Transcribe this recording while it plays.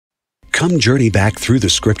Come journey back through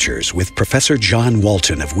the scriptures with Professor John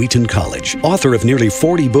Walton of Wheaton College, author of nearly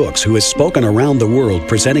 40 books who has spoken around the world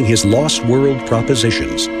presenting his lost world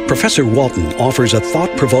propositions. Professor Walton offers a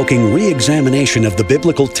thought-provoking re-examination of the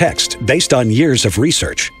biblical text based on years of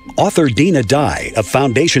research. Author Dina Dye of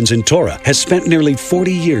Foundations in Torah has spent nearly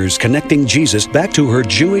 40 years connecting Jesus back to her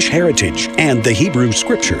Jewish heritage and the Hebrew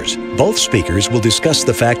scriptures. Both speakers will discuss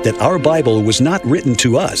the fact that our Bible was not written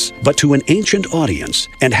to us, but to an ancient audience,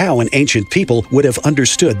 and how an ancient people would have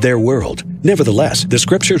understood their world. Nevertheless, the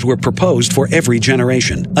scriptures were proposed for every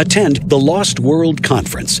generation. Attend the Lost World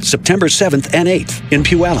Conference, September 7th and 8th in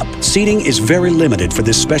Puyallup. Seating is very limited for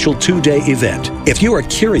this special 2-day event. If you are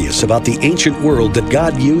curious about the ancient world that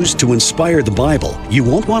God used to inspire the Bible, you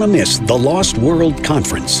won't want to miss the Lost World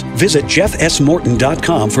Conference. Visit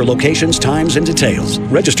jeffsmorton.com for locations, times, and details.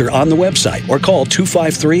 Register on the website or call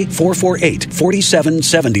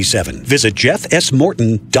 253-448-4777. Visit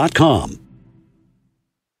jeffsmorton.com.